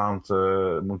hebt. Dat je een maand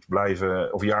moet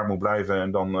blijven, of een jaar moet blijven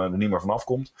en dan er niet meer vanaf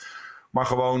komt. Maar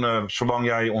gewoon, zolang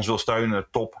jij ons wil steunen,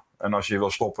 top. En als je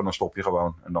wil stoppen, dan stop je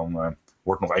gewoon. En dan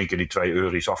wordt nog 1 keer die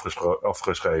 €2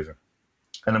 afgeschreven.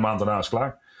 En een maand daarna is het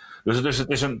klaar. Dus het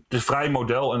is een vrij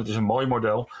model en het is een mooi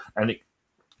model. En ik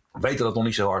weet dat het nog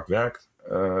niet zo hard werkt.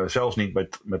 Zelfs niet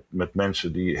met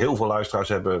mensen die heel veel luisteraars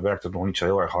hebben, werkt het nog niet zo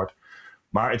heel erg hard.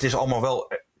 Maar het is allemaal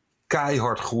wel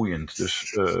keihard groeiend.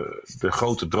 Dus de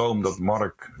grote droom dat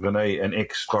Mark, René en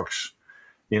ik straks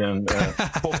in een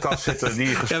podcast zitten.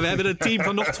 Ja, we hebben een team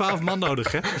van nog 12 man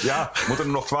nodig, hè? Ja, moeten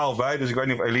er nog 12 bij. Dus ik weet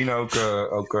niet of Eline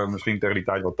ook misschien tegen die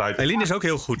tijd wat tijd heeft. Eline is ook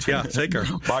heel goed, ja,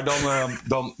 zeker. Maar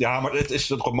maar het is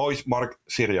toch mooi, Mark,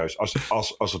 serieus.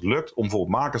 Als het lukt om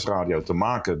bijvoorbeeld Makersradio te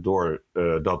maken door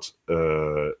dat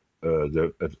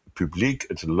het publiek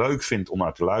het leuk vindt om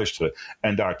naar te luisteren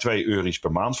en daar €2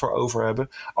 per maand voor over hebben.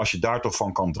 Als je daar toch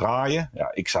van kan draaien.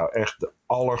 Ja, ik zou echt de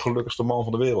allergelukkigste man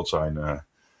van de wereld zijn.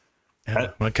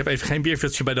 Ja, maar ik heb even geen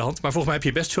bierviltje bij de hand. Maar volgens mij heb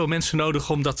je best veel mensen nodig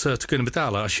om dat te kunnen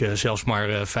betalen. Als je zelfs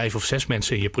maar 5 of 6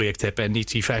 mensen in je project hebt. En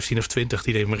niet die 15 of 20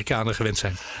 die de Amerikanen gewend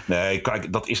zijn. Nee,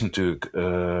 kijk, dat is natuurlijk...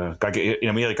 kijk, in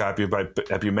Amerika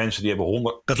heb je mensen die hebben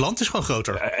 100... Dat land is gewoon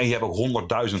groter. En je hebt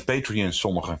ook 100.000 Patreons,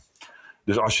 sommigen.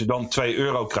 Dus als je dan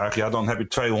 €2 krijgt, ja, dan heb je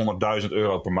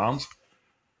 €200.000 per maand.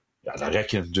 Ja, daar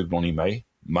red je natuurlijk nog niet mee.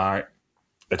 Maar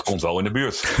het komt wel in de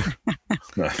buurt.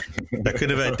 Nee. Daar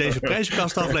kunnen wij deze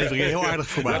prijzenkastaflevering heel aardig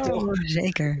voor maken. Oh,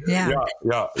 zeker, ja.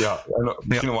 Ja. En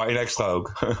misschien nog maar 1 extra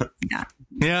ook.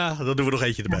 Ja, dan doen we nog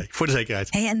eentje erbij. Voor de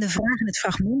zekerheid. Hey, en de vraag in het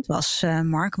fragment was,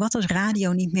 Mark, wat als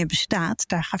radio niet meer bestaat?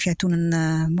 Daar gaf jij toen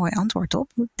een mooi antwoord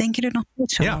op. Denk je er nog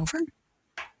steeds zo over?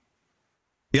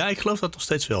 Ja, ik geloof dat nog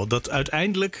steeds wel. Dat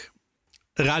uiteindelijk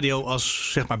radio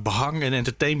als zeg maar behang en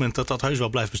entertainment, dat heus wel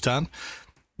blijft bestaan.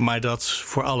 Maar dat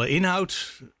voor alle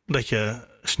inhoud, dat je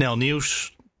snel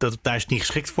nieuws, daar is het niet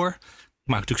geschikt voor. Ik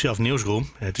maak natuurlijk zelf Nieuwsroom.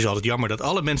 Het is altijd jammer dat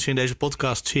alle mensen in deze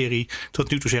podcastserie tot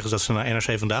nu toe zeggen dat ze naar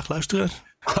NRC Vandaag luisteren.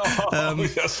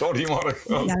 Ja, sorry Mark.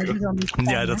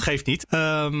 Ja, dat geeft niet.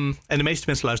 En de meeste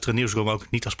mensen luisteren Nieuwsroom ook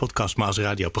niet als podcast, maar als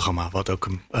radioprogramma. Wat ook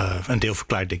een deel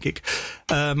verklaart, denk ik.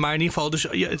 Maar in ieder geval, dus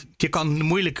je kan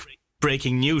moeilijk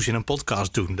breaking news in een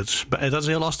podcast doen. Dat is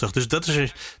heel lastig. Dus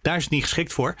daar is het niet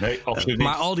geschikt voor. Nee, absoluut niet.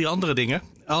 Maar al die andere dingen,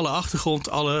 alle achtergrond,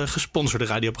 alle gesponsorde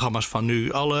radioprogramma's van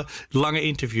nu, alle lange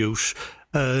interviews,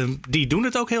 die doen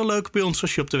het ook heel leuk bij ons.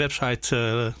 Als je op de website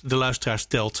de luisteraars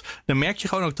telt, dan merk je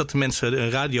gewoon ook dat de mensen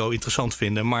radio interessant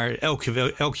vinden. Maar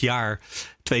elk jaar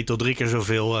 2 tot 3 keer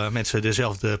zoveel mensen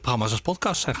dezelfde programma's als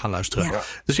podcast zijn gaan luisteren. Ja.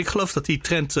 Dus ik geloof dat die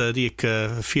trend die ik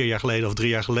 4 jaar geleden of 3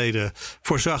 jaar geleden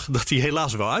voorzag, dat die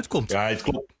helaas wel uitkomt. Ja, het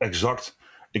klopt. Exact.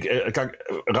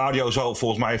 Kijk, radio zal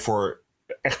volgens mij voor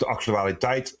echte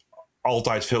actualiteit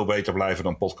altijd veel beter blijven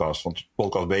dan podcast. Want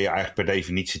podcast ben je eigenlijk per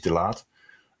definitie te laat.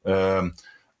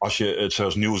 Als je het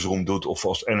zoals Nieuwsroom doet of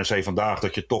als NRC Vandaag,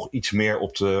 dat je toch iets meer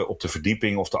op de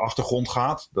verdieping of de achtergrond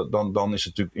gaat, dan is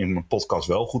het natuurlijk in een podcast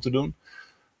wel goed te doen.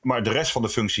 Maar de rest van de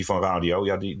functie van radio,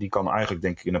 ja, die kan eigenlijk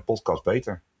denk ik in een podcast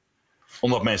beter.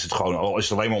 Omdat mensen het gewoon, al is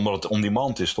het alleen maar omdat het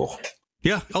on-demand is, toch?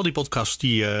 Ja, al die podcasts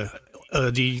die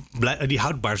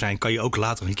houdbaar zijn, kan je ook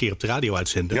later een keer op de radio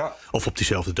uitzenden. Ja. Of op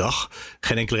diezelfde dag.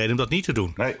 Geen enkele reden om dat niet te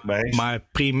doen. Nee. Maar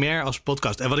primair als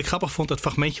podcast. En wat ik grappig vond, dat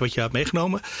fragmentje wat je had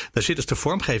meegenomen, daar zit dus de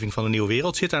vormgeving van de nieuwe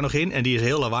wereld zit daar nog in. En die is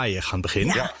heel lawaaiig aan het begin.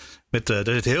 Ja. Er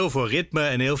zit heel veel ritme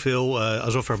en heel veel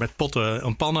alsof er met potten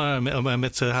en pannen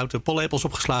met houten pollepels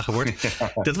opgeslagen wordt.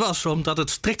 Ja. Dat was omdat het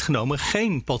strikt genomen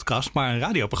geen podcast, maar een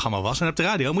radioprogramma was. En op de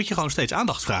radio moet je gewoon steeds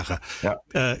aandacht vragen. Ja.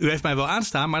 U heeft mij wel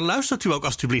aanstaan, maar luistert u ook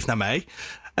alstublieft naar mij.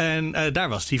 En daar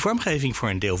was die vormgeving voor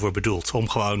een deel voor bedoeld. Om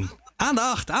gewoon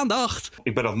aandacht.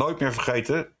 Ik ben dat nooit meer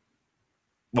vergeten.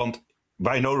 Want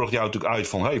wij nodigden jou natuurlijk uit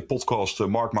van, hey, podcast,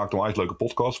 Mark maakt nou uit leuke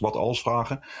podcast. Wat als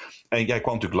vragen. En jij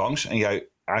kwam natuurlijk langs en jij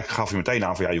eigenlijk gaf je meteen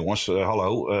aan van, ja jongens,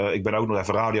 hallo, ik ben ook nog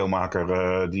even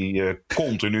radiomaker die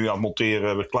continu aan het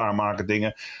monteren, klaarmaken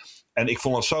dingen. En ik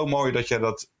vond het zo mooi dat jij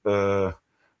dat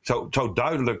zo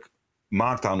duidelijk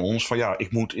maakt aan ons van, ja,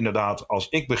 ik moet inderdaad, als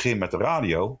ik begin met de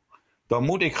radio, dan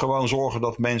moet ik gewoon zorgen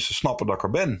dat mensen snappen dat ik er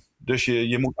ben. Dus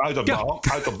je moet uit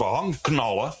dat behang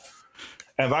knallen.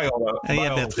 En je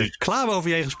hebt net reclame over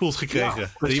je heen gespoeld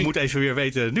gekregen. Dus je moet even weer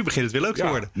weten, nu begint het weer leuk te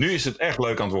worden. Nu is het echt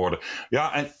leuk aan het worden.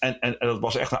 Ja, en dat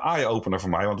was echt een eye-opener voor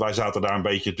mij. Want wij zaten daar een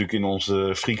beetje natuurlijk in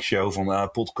onze freakshow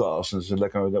van podcast. En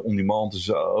lekker on-demand en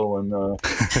zo.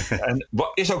 En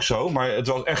is ook zo, maar het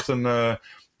was echt ik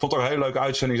vond het ook een hele leuke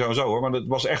uitzending zo hoor. Maar het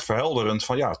was echt verhelderend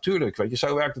van, ja, tuurlijk, weet je,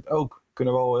 zo werkt het ook. We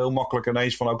kunnen wel heel makkelijk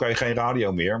ineens van, oké, geen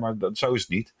radio meer. Maar zo is het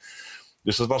niet.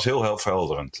 Dus dat was heel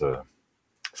verhelderend.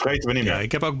 Vergeten we niet meer. Ja,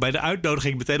 ik heb ook bij de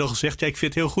uitnodiging meteen al gezegd, ja, ik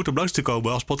vind het heel goed om langs te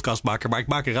komen als podcastmaker, maar ik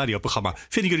maak een radioprogramma.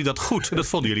 Vinden jullie dat goed? En dat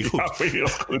vonden jullie goed. Ja, vind je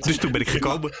dat goed. Dus toen ben ik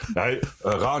gekomen. Nee,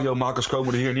 radiomakers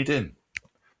komen er hier niet in.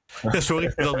 Ja,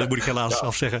 sorry, dat moet ik helaas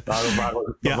afzeggen.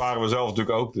 Nou, dat waren we zelf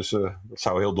natuurlijk ook, dus dat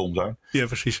zou heel dom zijn. Ja,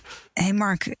 precies. Hey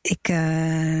Mark, ik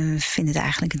vind het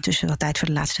eigenlijk intussen wel tijd voor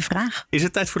de laatste vraag. Is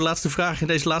het tijd voor de laatste vraag in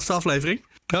deze laatste aflevering?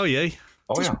 Oh jee.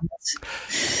 Oh ja.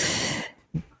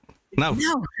 Nou,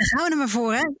 dan gaan we er maar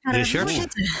voor, hè? Richard.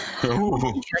 Richard,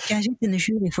 jij zit in de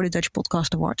jury voor de Dutch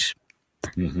Podcast Awards.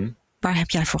 Mm-hmm. Waar heb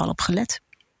jij vooral op gelet?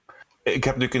 Ik heb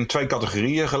natuurlijk in 2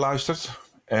 categorieën geluisterd.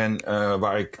 En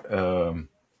waar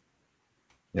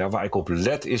ik op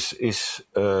let is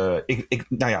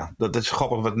dat is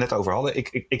grappig wat we het net over hadden.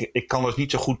 Ik kan dus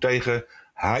niet zo goed tegen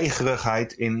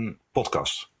heigerigheid in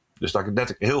podcast. Dus daar let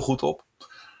ik heel goed op.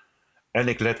 En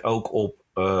ik let ook op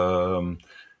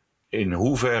in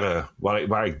hoeverre,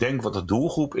 waar ik denk wat de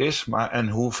doelgroep is, maar in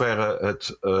hoeverre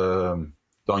het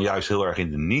dan juist heel erg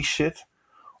in de niche zit.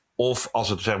 Of als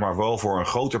het zeg maar wel voor een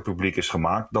groter publiek is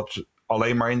gemaakt, dat ze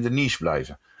alleen maar in de niche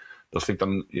blijven. Dat vind ik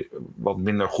dan wat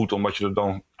minder goed, omdat je er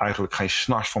dan eigenlijk geen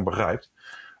snars van begrijpt.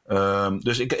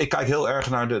 Dus ik kijk heel erg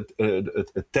naar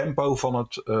het tempo van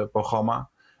het programma.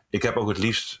 Ik heb ook het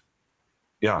liefst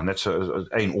net zo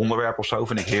 1 onderwerp of zo,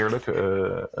 vind ik heerlijk.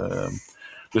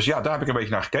 Dus ja, daar heb ik een beetje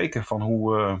naar gekeken. Van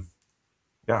hoe,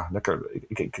 lekker.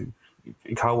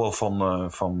 Ik hou wel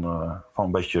van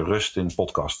een beetje rust in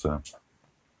podcast.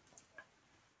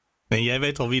 En jij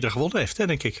weet al wie er gewonnen heeft, hè,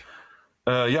 denk ik?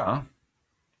 Ja.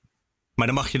 Maar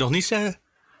dan mag je nog niet zeggen.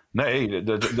 Nee,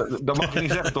 dat mag ik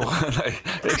niet zeggen, toch? Nee.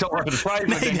 Ik zal even de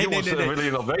schrijven. Jongens, willen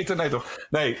jullie dat weten? Nee, toch?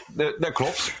 Nee, dat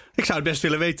klopt. Ik zou het best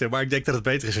willen weten, maar ik denk dat het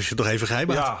beter is als je het nog even geheim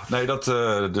houdt. Ja,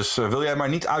 nee, dus wil jij maar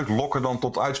niet uitlokken dan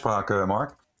tot uitspraak,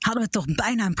 Mark? Hadden we toch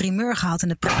bijna een primeur gehad in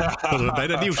de prijs? Hadden we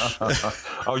bijna nieuws.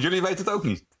 Oh, jullie weten het ook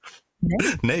niet?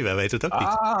 Nee, wij weten het ook niet.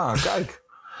 Ah, kijk.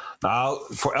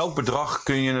 Nou, voor elk bedrag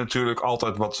kun je natuurlijk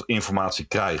altijd wat informatie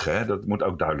krijgen. Hè? Dat moet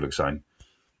ook duidelijk zijn.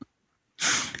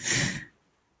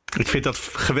 Ik vind dat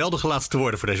geweldige laatste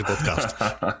woorden voor deze podcast.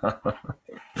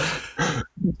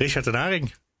 Richard en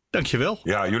Haring, dankjewel.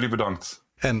 Ja, jullie bedankt.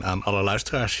 En aan alle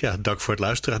luisteraars, dank voor het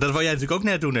luisteren. Dat wou jij natuurlijk ook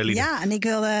net doen, Eline. Ja, en ik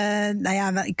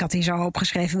wilde, ik had hier zo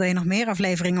opgeschreven, wil je nog meer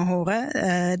afleveringen horen?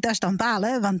 Dat is dan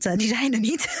balen, want die zijn er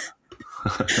niet.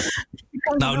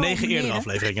 9 eerdere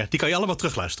afleveringen, die kan je allemaal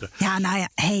terugluisteren. Ja,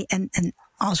 en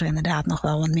als er inderdaad nog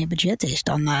wel wat meer budget is,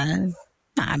 dan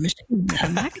misschien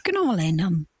maak ik er nog wel een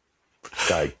dan.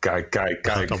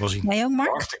 Kijk. Allemaal zien. Nee, ook Mark?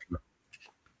 Hartstikke.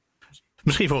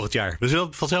 Misschien volgend jaar. We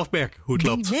zullen vanzelf merken hoe het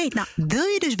loopt. Wie weet. Nou, wil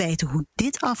je dus weten hoe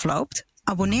dit afloopt?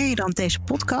 Abonneer je dan op deze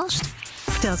podcast.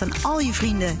 Vertel het aan al je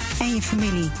vrienden en je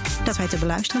familie dat wij te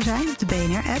beluisteren zijn op de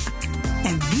BNR-app.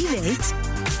 En wie weet,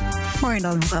 hoor je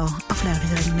dan nog wel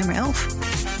aflevering nummer 11.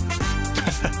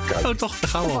 Oh, toch? Daar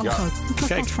gaan we al. Op alle grote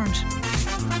platforms.